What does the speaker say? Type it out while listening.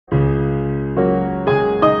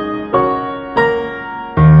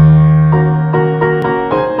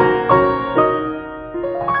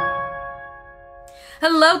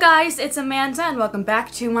Hello guys, it's Amanda and welcome back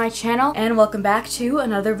to my channel and welcome back to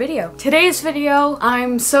another video. Today's video,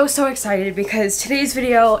 I'm so excited because today's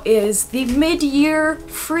video is the mid-year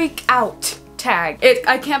freak out tag.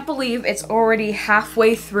 I can't believe it's already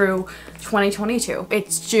halfway through 2022.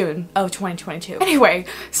 It's June of 2022. Anyway,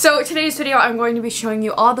 so today's video I'm going to be showing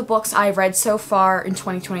you all the books I've read so far in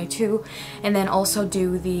 2022 and then also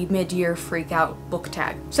do the mid-year freak out book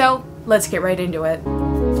tag. So let's get right into it.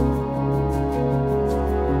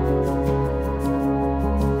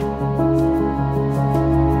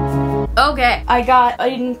 Okay, I got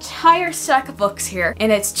an entire stack of books here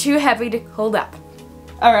and it's too heavy to hold up.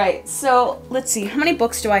 Alright, so let's see, how many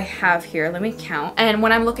books do I have here? Let me count. And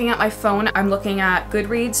when I'm looking at my phone, I'm looking at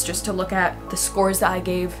Goodreads just to look at the scores that I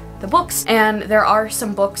gave the books. And there are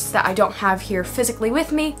some books that I don't have here physically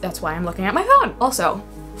with me. That's why I'm looking at my phone. Also,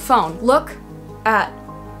 phone. Look at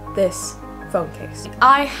this phone case.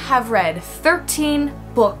 I have read 13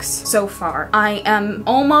 books so far. I am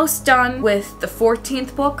almost done with the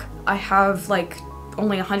 14th book. I have like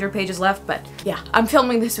only 100 pages left, but yeah, I'm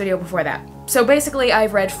filming this video before that. So basically,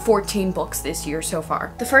 I've read 14 books this year so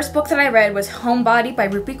far. The first book that I read was Homebody by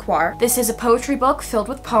Rupi Kaur. This is a poetry book filled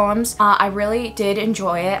with poems. I really did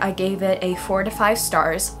enjoy it. I gave it a 4 to 5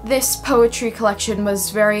 stars. This poetry collection was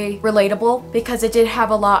very relatable because it did have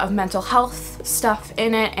a lot of mental health stuff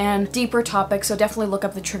in it and deeper topics, so definitely look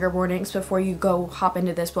up the trigger warnings before you go hop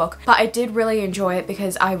into this book. But I did really enjoy it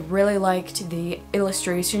because I really liked the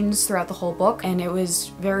illustrations throughout the whole book, and it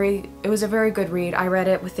was a very good read. I read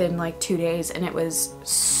it within like 2 days and it was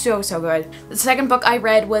so good. The second book I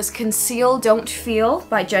read was Conceal, Don't Feel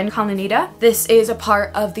by Calonita. This is a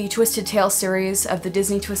part of the Twisted Tales series, of the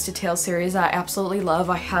Disney Twisted Tales series that I absolutely love.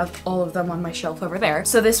 I have all of them on my shelf over there.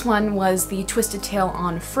 So this one was the Twisted Tale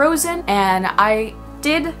on Frozen and I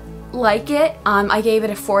did like it. I gave it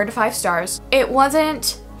a 4 to 5 stars. It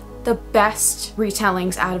wasn't the best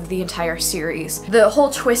retellings out of the entire series. The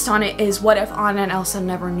whole twist on it is what if Anna and Elsa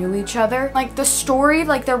never knew each other? Like the story,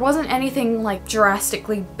 like there wasn't anything like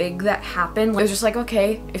drastically big that happened. It was just like,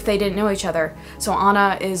 okay, if they didn't know each other. So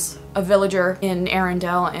Anna is a villager in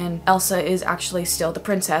Arendelle and Elsa is actually still the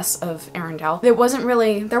princess of Arendelle. There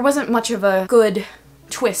wasn't much of a good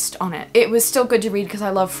twist on it. It was still good to read because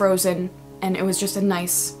I love Frozen and it was just a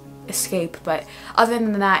nice escape, but other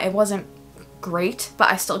than that, it wasn't great, but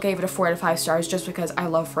I still gave it a 4 to 5 stars just because I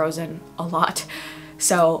love Frozen a lot.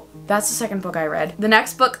 So that's the second book I read. The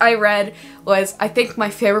next book I read was, I think,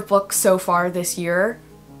 my favorite book so far this year,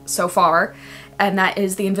 and that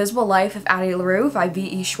is The Invisible Life of Addie LaRue by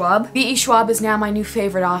V.E. Schwab. V.E. Schwab is now my new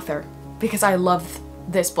favorite author because I love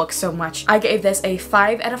this book so much. I gave this a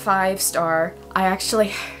 5 out of 5 star. I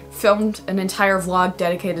actually filmed an entire vlog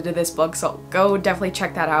dedicated to this book, so go definitely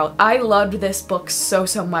check that out. I loved this book so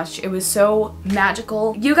much. It was so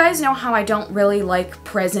magical. You guys know how I don't really like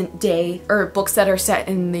present day or books that are set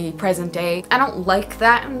in the present day. I don't like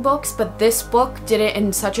that in books, but this book did it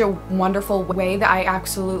in such a wonderful way that I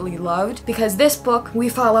absolutely loved, because this book we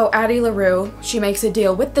follow Addie LaRue. She makes a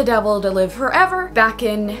deal with the devil to live forever back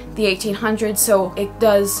in the 1800s, so it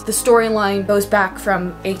does, the storyline goes back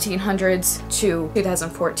from 1800s to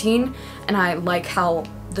 2014. And I like how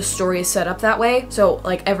the story is set up that way. So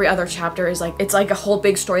like every other chapter is like, it's like a whole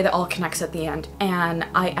big story that all connects at the end. And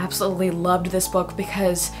I absolutely loved this book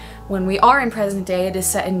because when we are in present day, it is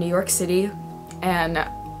set in New York City and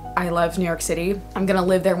I love New York City. I'm gonna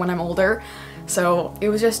live there when I'm older. So it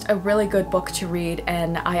was just a really good book to read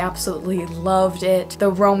and I absolutely loved it.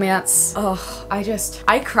 The romance, oh,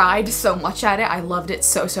 I cried so much at it. I loved it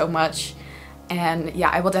so much. And yeah,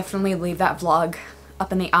 I will definitely leave that vlog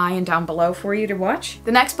up in the eye and down below for you to watch.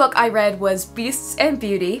 The next book I read was Beasts and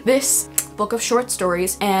Beauty. This book of short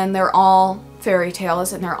stories, and they're all fairy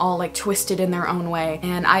tales and they're all like twisted in their own way.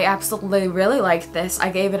 And I absolutely really liked this. I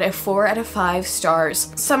gave it a 4 out of 5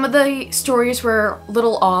 stars. Some of the stories were a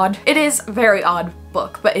little odd. It is a very odd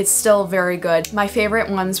book, but it's still very good. My favorite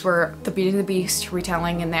ones were the Beauty and the Beast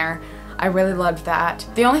retelling in there. I really loved that.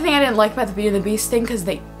 The only thing I didn't like about the Beauty and the Beast thing, because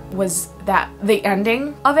the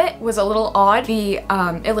ending of it was a little odd. The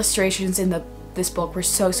illustrations in this book were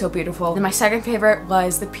so beautiful. And my second favorite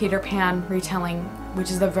was the Peter Pan retelling,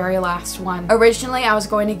 which is the very last one. Originally, I was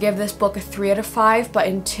going to give this book a 3 out of 5, but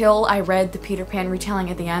until I read the Peter Pan retelling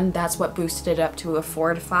at the end, that's what boosted it up to a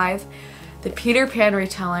 4 out of 5. The Peter Pan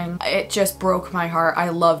retelling, it just broke my heart. I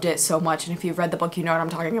loved it so much, and if you've read the book, you know what I'm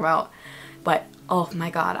talking about. But Oh my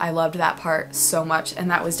god, I loved that part so much,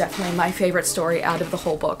 and that was definitely my favorite story out of the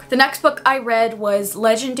whole book. The next book I read was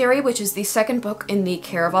Legendary, which is the second book in the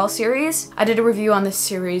Caraval series. I did a review on this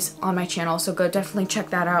series on my channel, so go definitely check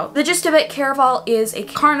that out. The gist of it, Caraval is a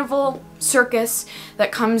carnival circus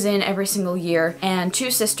that comes in every single year, and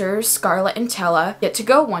two sisters, Scarlett and Tella, get to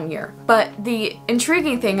go one year. But the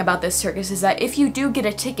intriguing thing about this circus is that if you do get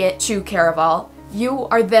a ticket to Caraval, you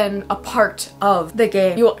are then a part of the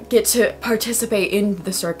game. You get to participate in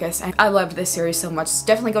the circus, and I loved this series so much.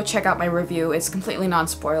 Definitely go check out my review. It's completely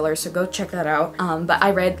non-spoiler, so go check that out. But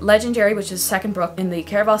I read Legendary, which is the second book in the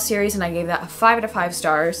Caraval series, and I gave that a 5 out of 5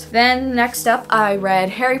 stars. Then next up, I read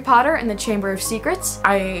Harry Potter and the Chamber of Secrets.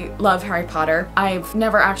 I love Harry Potter. I've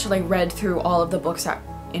never actually read through all of the books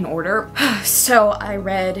in order. So I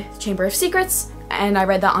read Chamber of Secrets, and I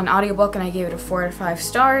read that on audiobook, and I gave it a 4 out of 5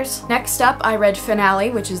 stars. Next up, I read Finale,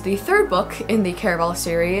 which is the third book in the Caraval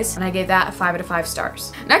series, and I gave that a 5 out of 5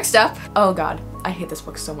 stars. Next up, oh god, I hate this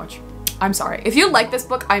book so much. I'm sorry. If you like this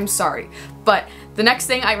book, I'm sorry. But the next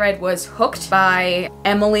thing I read was Hooked by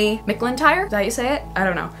Emily Mclntire. Is that how you say it? I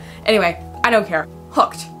don't know. Anyway, I don't care.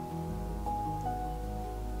 Hooked.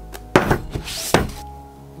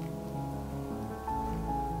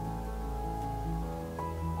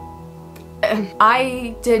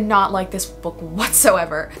 I did not like this book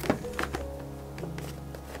whatsoever.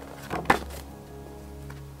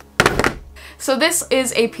 So this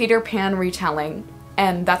is a Peter Pan retelling,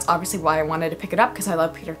 and that's obviously why I wanted to pick it up, because I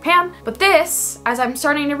love Peter Pan. But this, as I'm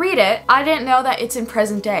starting to read it, I didn't know that it's in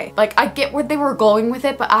present day. Like, I get where they were going with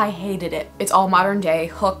it, but I hated it. It's all modern day.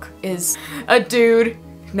 Hook is a dude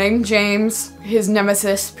named James, his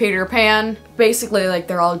nemesis Peter Pan. Basically, like,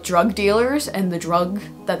 they're all drug dealers, and the drug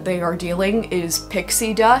that they are dealing is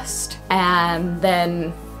pixie dust. And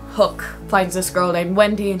then Hook finds this girl named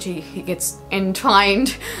Wendy, and he gets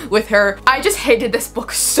entwined with her. I just hated this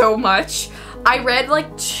book so much. I read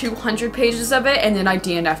like 200 pages of it, and then I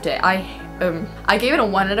DNF'd it. I gave it a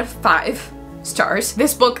 1 out of 5 stars.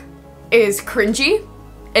 This book is cringy,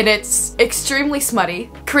 and it's extremely smutty,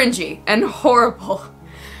 cringy, and horrible.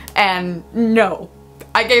 And no,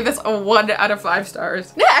 I gave this a 1 out of 5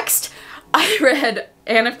 stars. Next, I read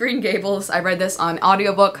Anne of Green Gables. I read this on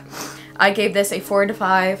audiobook. I gave this a 4 out of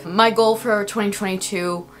 5. My goal for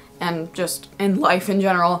 2022 and just in life in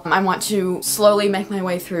general, I want to slowly make my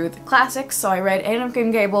way through the classics. So I read Anne of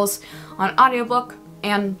Green Gables on audiobook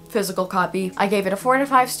and physical copy. I gave it a 4 out of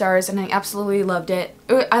 5 stars, and I absolutely loved it.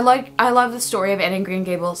 I love the story of Anne of Green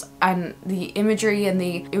Gables, and the imagery, and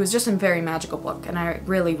it was just a very magical book, and I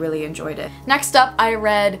really, really enjoyed it. Next up, I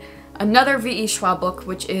read another V.E. Schwab book,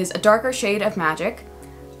 which is A Darker Shade of Magic.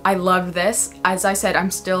 I loved this. As I said, I'm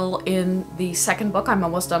still in the second book. I'm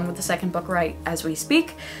almost done with the second book right as we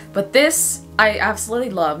speak. But this, I absolutely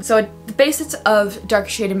love. So the basics of Dark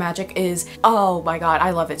Shade of Magic is, oh my god, I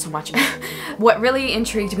love it so much. What really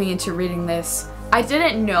intrigued me into reading this, I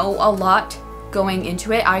didn't know a lot going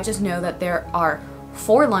into it. I just know that there are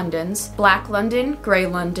 4 Londons: Black London, Grey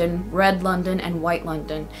London, Red London, and White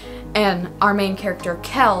London. And our main character,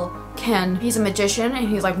 Kel, he's a magician, and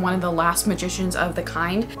he's like one of the last magicians of the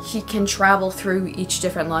kind. He can travel through each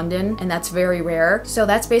different London, and that's very rare. So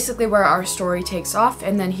that's basically where our story takes off,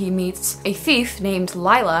 and then he meets a thief named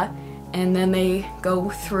Lila, and then they go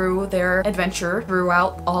through their adventure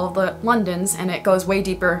throughout all of the Londons, and it goes way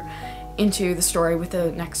deeper into the story with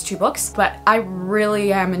the next 2 books. But I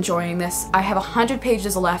really am enjoying this. I have 100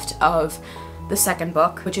 pages left of the second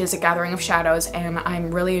book, which is A Gathering of Shadows, and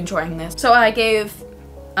I'm really enjoying this. So I gave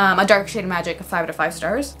A Dark Shade of Magic a 5 out of 5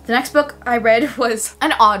 stars. The next book I read was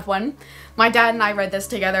an odd one. My dad and I read this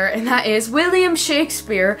together, and that is William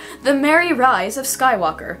Shakespeare, The Merry Rise of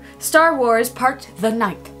Skywalker, Star Wars Part the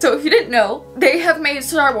 9th. So if you didn't know, they have made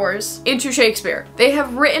Star Wars into Shakespeare. They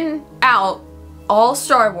have written out all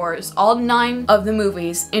Star Wars, all 9 of the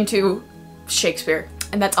movies, into Shakespeare.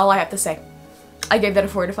 And that's all I have to say. I gave that a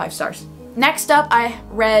 4 out of 5 stars. Next up, I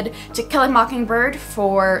read To Kill a Mockingbird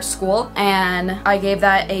for school, and I gave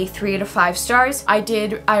that a 3 out of 5 stars. I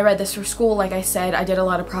read this for school, like I said. I did a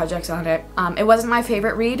lot of projects on it. It wasn't my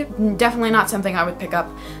favorite read, definitely not something I would pick up,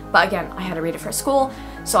 but again, I had to read it for school,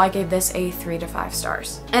 so I gave this a 3 to 5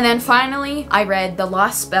 stars. And then finally, I read The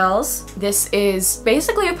Lost Spells. This is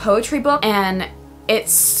basically a poetry book, and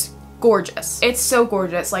it's gorgeous. It's so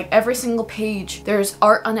gorgeous. Like, every single page, there's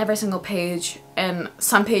art on every single page, and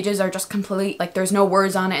some pages are just complete, like there's no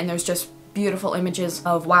words on it, and there's just beautiful images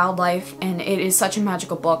of wildlife, and it is such a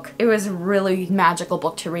magical book. It was a really magical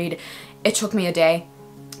book to read. It took me a day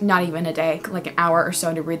not even a day, like an hour or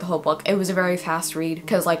so to read the whole book. It was a very fast read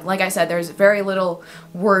because like I said, there's very little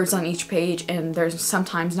words on each page and there's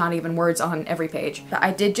sometimes not even words on every page. But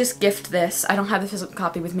I did just gift this. I don't have the physical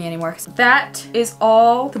copy with me anymore. That is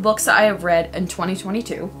all the books that I have read in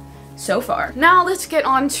 2022 so far. Now let's get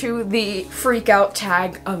on to the freak out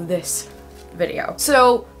tag of this video.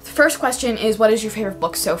 So the first question is, what is your favorite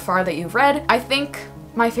book so far that you've read? I think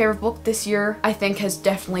my favorite book this year, has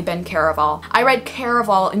definitely been Caraval. I read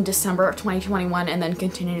Caraval in December of 2021 and then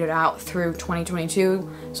continued it out through 2022,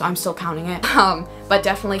 so I'm still counting it. But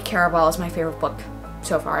definitely Caraval is my favorite book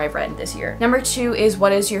so far I've read this year. Number 2 is,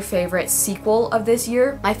 what is your favorite sequel of this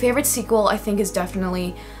year? My favorite sequel, I think, is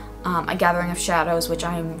definitely A Gathering of Shadows, which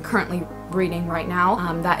I'm currently reading right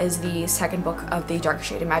now. That is the second book of the Dark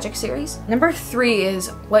Shade of Magic series. Number 3 is,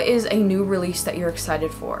 what is a new release that you're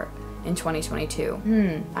excited for in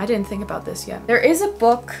 2022? I didn't think about this yet. There is a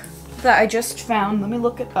book that I just found. Let me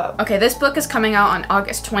look it up. Okay, this book is coming out on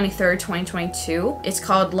August 23rd, 2022. It's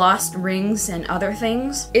called Lost Rings and Other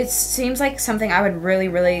Things. It seems like something I would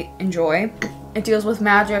really enjoy. It deals with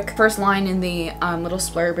magic. First line in the little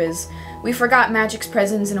splurb is, we forgot magic's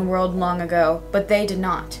presence in a world long ago, but they did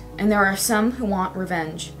not. And there are some who want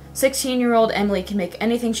revenge. 16-year-old Emily can make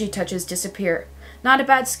anything she touches disappear. Not a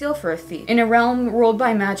bad skill for a thief. In a realm ruled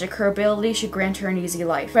by magic, her ability should grant her an easy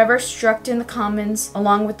life. Whoever struck in the commons,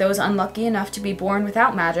 along with those unlucky enough to be born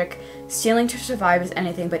without magic, stealing to survive is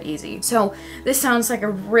anything but easy. So this sounds like a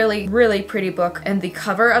really pretty book, and the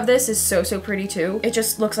cover of this is so pretty too. It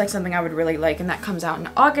just looks like something I would really like, and that comes out in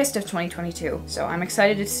August of 2022. So I'm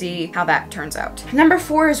excited to see how that turns out. Number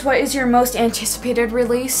 4 is, what is your most anticipated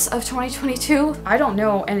release of 2022? I don't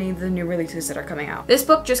know any of the new releases that are coming out. This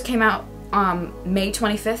book just came out May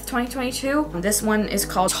 25th, 2022. This one is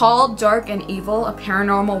called Tall, Dark, and Evil, a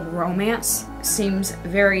Paranormal Romance. Seems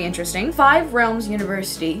very interesting. Five Realms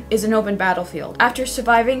University is an open battlefield. After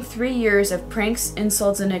surviving 3 years of pranks,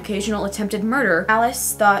 insults, and occasional attempted murder,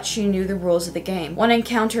 Alice thought she knew the rules of the game. One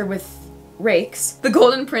encounter with Rakes, the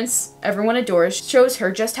golden prince everyone adores, shows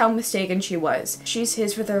her just how mistaken she was. She's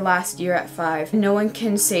his for their last year at 5. No one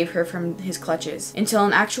can save her from his clutches until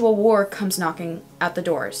an actual war comes knocking at the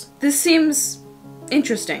doors. This seems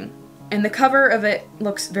interesting, and the cover of it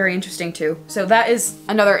looks very interesting too. So that is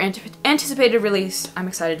another anticipated release I'm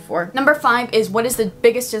excited for. Number 5 is, what is the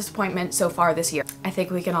biggest disappointment so far this year? I think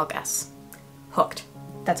we can all guess. Hooked.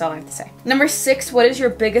 That's all I have to say. Number 6, what is your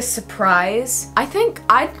biggest surprise?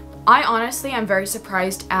 I honestly am very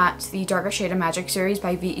surprised at the Darker Shade of Magic series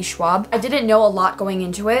by V.E. Schwab. I didn't know a lot going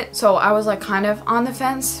into it, so I was like kind of on the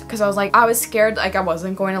fence because I was scared like I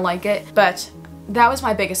wasn't going to like it, but that was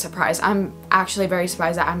my biggest surprise. I'm actually very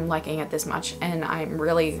surprised that I'm liking it this much, and I'm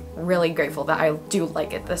really grateful that I do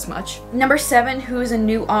like it this much. Number 7, who is a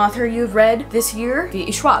new author you've read this year?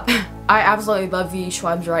 V.E. Schwab. I absolutely love V.E.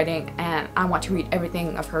 Schwab's writing, and I want to read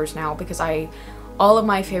everything of hers now because all of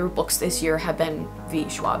my favorite books this year have been V.E.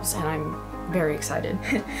 Schwab's, and I'm very excited.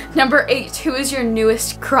 Number 8, who is your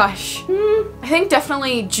newest crush? I think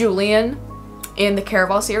definitely Julian in the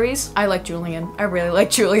Caraval series. I like Julian. I really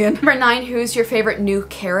like Julian. Number 9, who's your favorite new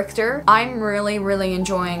character? I'm really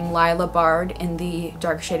enjoying Lila Bard in the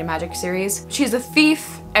Dark Shade of Magic series. She's a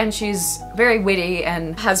thief, and she's very witty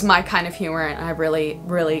and has my kind of humor, and I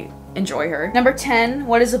really enjoy her. Number 10,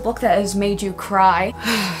 what is a book that has made you cry?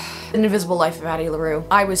 The Invisible Life of Addie, LaRue.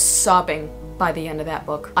 I was sobbing by the end of that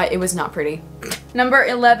book. It was not pretty. Number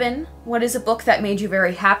 11, what is a book that made you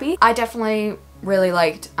very happy? I definitely really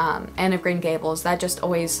liked Anne of Green Gables. That just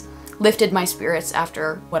always lifted my spirits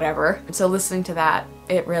after whatever. So listening to that,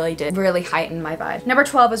 it really did heighten my vibe. Number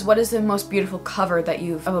 12 is, what is the most beautiful cover of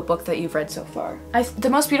a book that you've read so far? The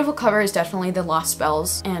most beautiful cover is definitely The Lost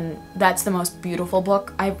Spells, and that's the most beautiful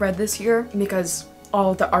book I've read this year because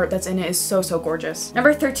all the art that's in it is so gorgeous.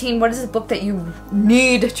 Number 13, what is a book that you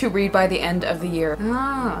need to read by the end of the year?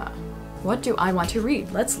 What do I want to read?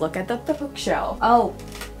 Let's look at the bookshelf. Oh,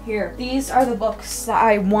 here. These are the books that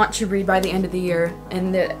I want to read by the end of the year,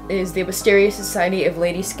 and that is The Mysterious Society of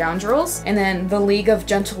Lady Scoundrels, and then The League of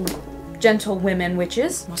Gentle Women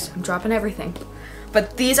Witches. I'm dropping everything.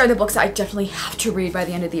 But these are the books that I definitely have to read by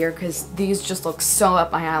the end of the year because these just look so up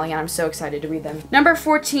my alley, and I'm so excited to read them. Number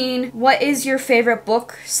 14, what is your favorite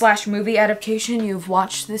book / movie adaptation you've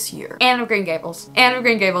watched this year? Anne of Green Gables. Anne of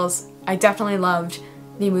Green Gables. I definitely loved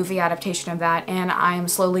the movie adaptation of that, and I am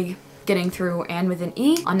slowly getting through Anne with an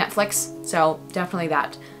E on Netflix, so definitely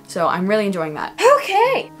that. So I'm really enjoying that.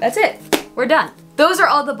 Okay, that's it. We're done. Those are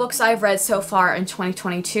all the books I've read so far in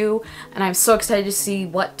 2022, and I'm so excited to see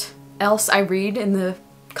what else I read in the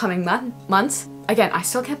coming months. Again, I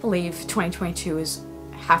still can't believe 2022 is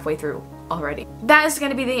halfway through already. That is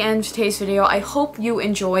going to be the end of today's video. I hope you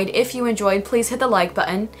enjoyed. If you enjoyed, please hit the like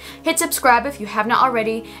button, hit subscribe if you have not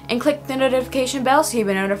already, and click the notification bell so you'll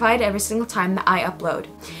be notified every single time that I upload.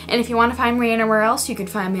 And if you want to find me anywhere else, you can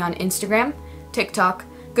find me on Instagram, TikTok,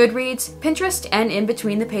 Goodreads, Pinterest, and in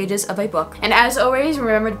between the pages of a book. And as always,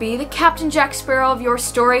 remember to be the Captain Jack Sparrow of your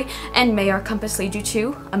story, and may our compass lead you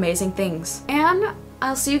to amazing things. And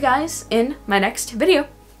I'll see you guys in my next video.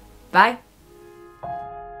 Bye!